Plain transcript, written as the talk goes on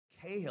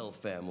MacHale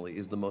family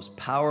is the most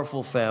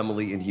powerful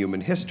family in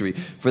human history.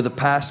 For the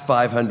past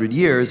 500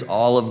 years,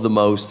 all of the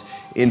most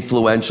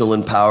influential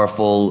and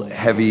powerful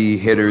heavy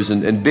hitters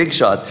and big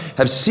shots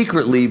have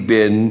secretly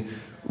been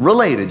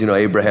related. You know,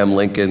 Abraham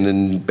Lincoln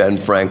and Ben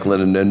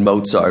Franklin and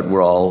Mozart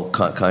were all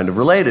kind of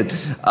related.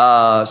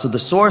 So the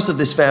source of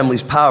this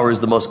family's power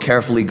is the most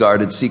carefully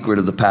guarded secret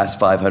of the past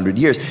 500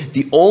 years.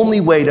 The only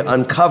way to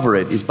uncover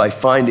it is by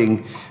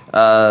finding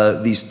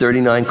these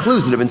 39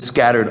 clues that have been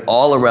scattered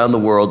all around the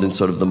world in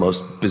sort of the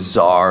most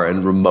bizarre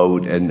and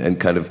remote and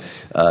kind of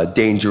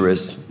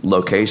dangerous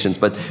locations.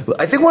 But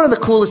I think one of the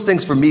coolest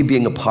things for me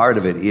being a part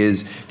of it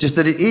is just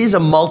that it is a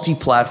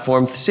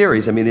multi-platform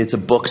series. I mean, it's a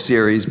book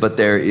series, but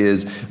there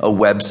is a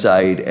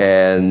website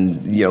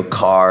and, you know,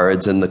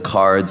 cards, and the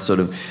cards sort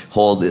of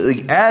hold,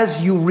 like,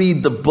 as you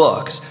read the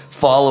books,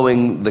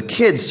 following the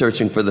kids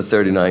searching for the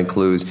 39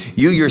 clues,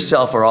 you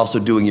yourself are also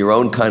doing your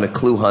own kind of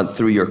clue hunt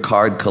through your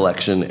card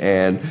collection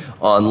and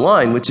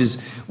online, which is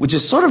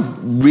sort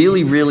of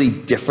really, really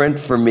different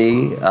for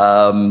me. You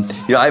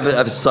know, I have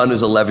a son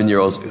who's 11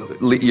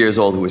 years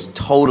old who is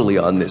totally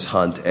on this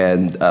hunt,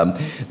 and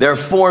there are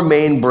four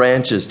main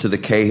branches to the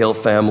Cahill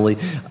family,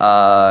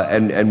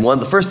 and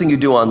the first thing you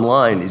do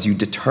online is you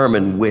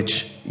determine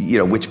which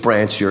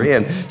branch you're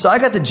in. So I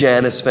got the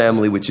Janus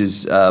family, which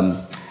is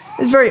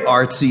it's very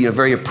artsy and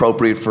very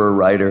appropriate for a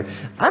writer.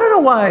 I don't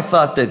know why I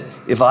thought that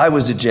if I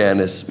was a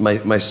Janus,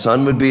 my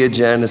son would be a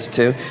Janus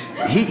too.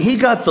 He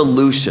got the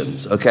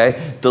Lucians,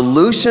 okay? The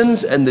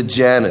Lucians and the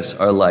Janus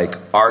are like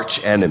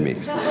arch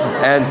enemies.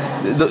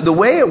 And the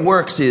way it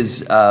works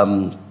is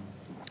when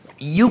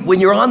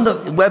you're on the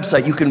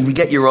website, you can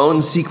get your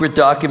own secret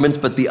documents,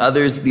 but the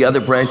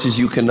other branches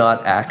you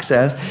cannot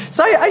access.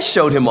 So I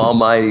showed him all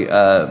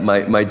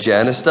my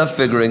Janus stuff,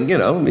 figuring, you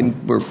know, I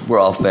mean, we're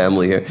all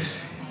family here.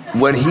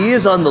 When he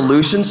is on the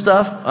Lucian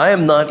stuff, I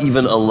am not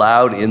even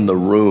allowed in the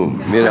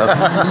room, you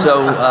know?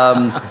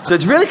 So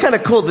it's really kind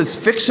of cool. This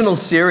fictional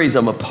series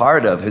I'm a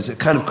part of has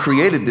kind of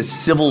created this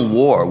civil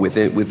war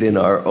within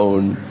our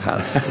own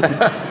house.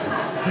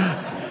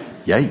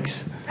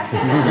 Yikes.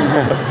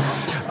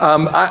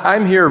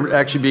 I'm here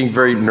actually being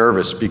very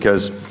nervous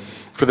because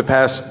for the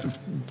past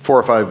 4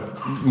 or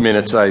 5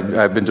 minutes,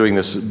 I've been doing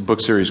this book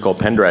series called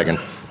Pendragon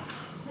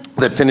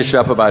that finished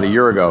up about a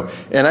year ago.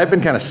 And I've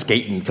been kind of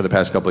skating for the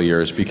past couple of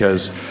years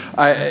because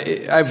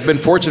I've been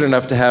fortunate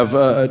enough to have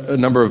a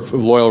number of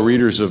loyal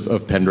readers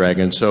of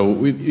Pendragon.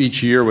 So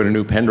each year when a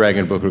new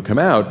Pendragon book would come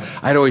out,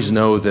 I'd always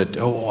know that,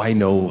 I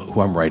know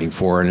who I'm writing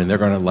for, and they're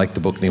going to like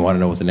the book and they want to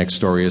know what the next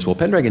story is. Well,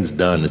 Pendragon's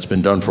done. It's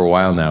been done for a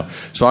while now.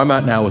 So I'm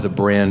out now with a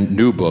brand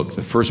new book,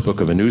 the first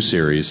book of a new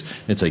series.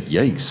 And it's like,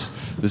 yikes.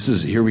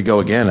 Here we go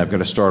again. I've got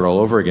to start all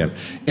over again.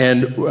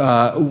 And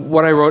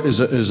what I wrote is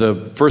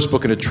a first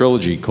book in a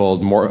trilogy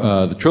called,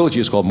 the trilogy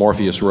is called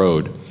Morpheus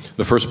Road.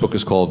 The first book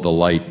is called The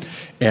Light.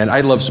 And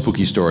I love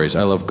spooky stories.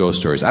 I love ghost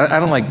stories. I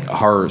don't like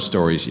horror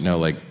stories, I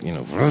don't like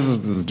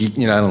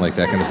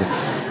that kind of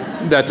stuff.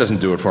 That doesn't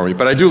do it for me.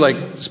 But I do like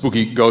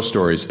spooky ghost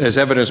stories, as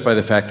evidenced by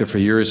the fact that for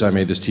years I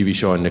made this TV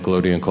show on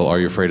Nickelodeon called Are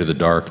You Afraid of the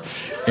Dark?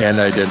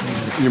 And I did.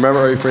 You remember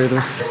Are You Afraid of the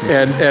Dark?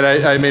 And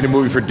I made a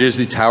movie for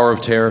Disney, Tower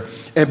of Terror.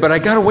 But I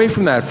got away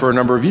from that for a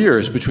number of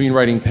years between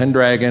writing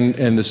Pendragon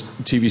and this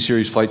TV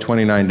series Flight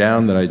 29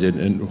 Down that I did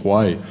in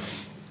Hawaii.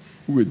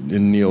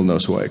 And Neil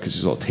knows Hawaii because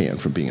he's all tan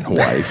from being in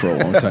Hawaii for a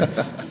long time.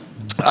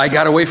 I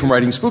got away from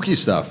writing spooky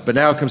stuff, but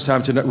now it comes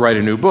time to write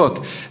a new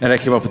book, and I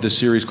came up with this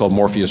series called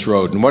Morpheus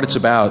Road. And what it's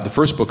about, the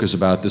first book is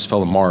about this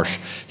fellow Marsh.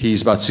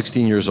 He's about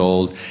 16 years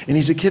old, and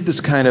he's a kid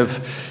that's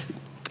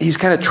he's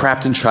kind of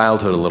trapped in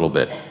childhood a little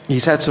bit.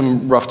 He's had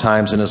some rough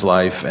times in his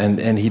life,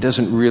 and he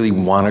doesn't really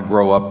want to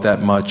grow up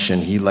that much,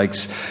 and he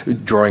likes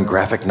drawing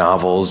graphic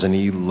novels, and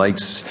he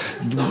likes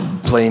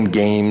playing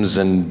games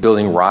and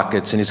building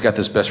rockets, and he's got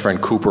this best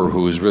friend Cooper,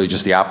 who is really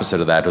just the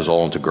opposite of that, who's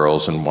all into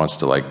girls and wants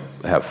to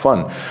have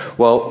fun.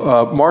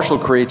 Well, Marshall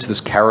creates this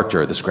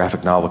character, this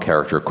graphic novel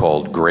character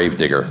called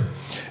Gravedigger.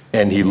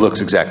 And he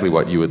looks exactly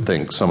what you would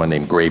think someone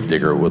named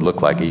Gravedigger would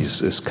look like.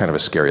 He's kind of a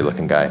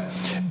scary-looking guy.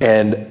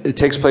 And it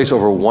takes place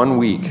over 1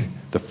 week,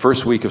 the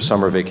first week of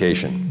summer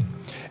vacation.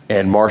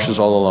 And Marsh is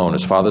all alone.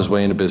 His father's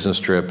away on a business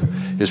trip.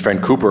 His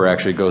friend Cooper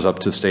actually goes up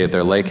to stay at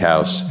their lake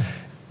house.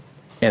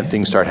 And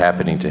things start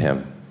happening to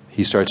him.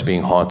 He starts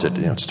being haunted.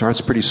 It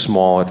starts pretty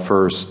small at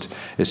first.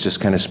 It's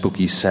just kind of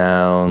spooky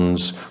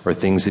sounds or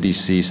things that he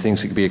sees,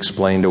 things that can be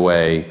explained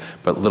away.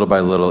 But little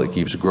by little, it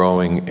keeps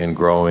growing and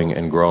growing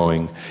and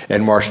growing.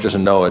 And Marsh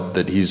doesn't know it,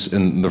 that he's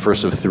in the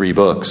first of 3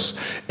 books.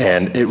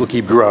 And it will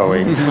keep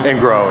growing and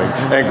growing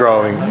and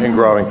growing and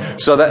growing.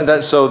 So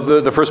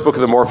the first book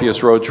of the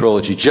Morpheus Road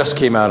trilogy just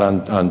came out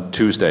on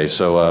Tuesday.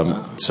 So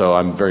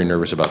I'm very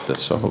nervous about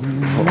this. So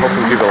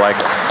hopefully people like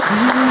it.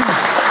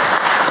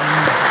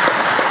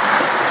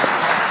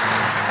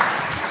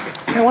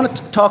 I want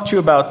to talk to you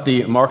about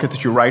the market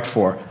that you write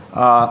for.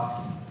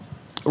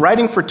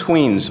 Writing for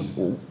tweens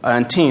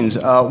and teens,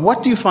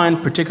 what do you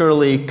find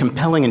particularly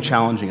compelling and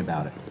challenging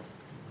about it?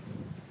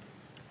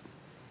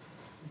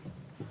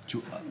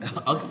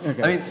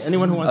 Okay. I mean,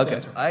 anyone who wants to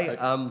answer.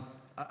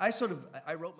 I wrote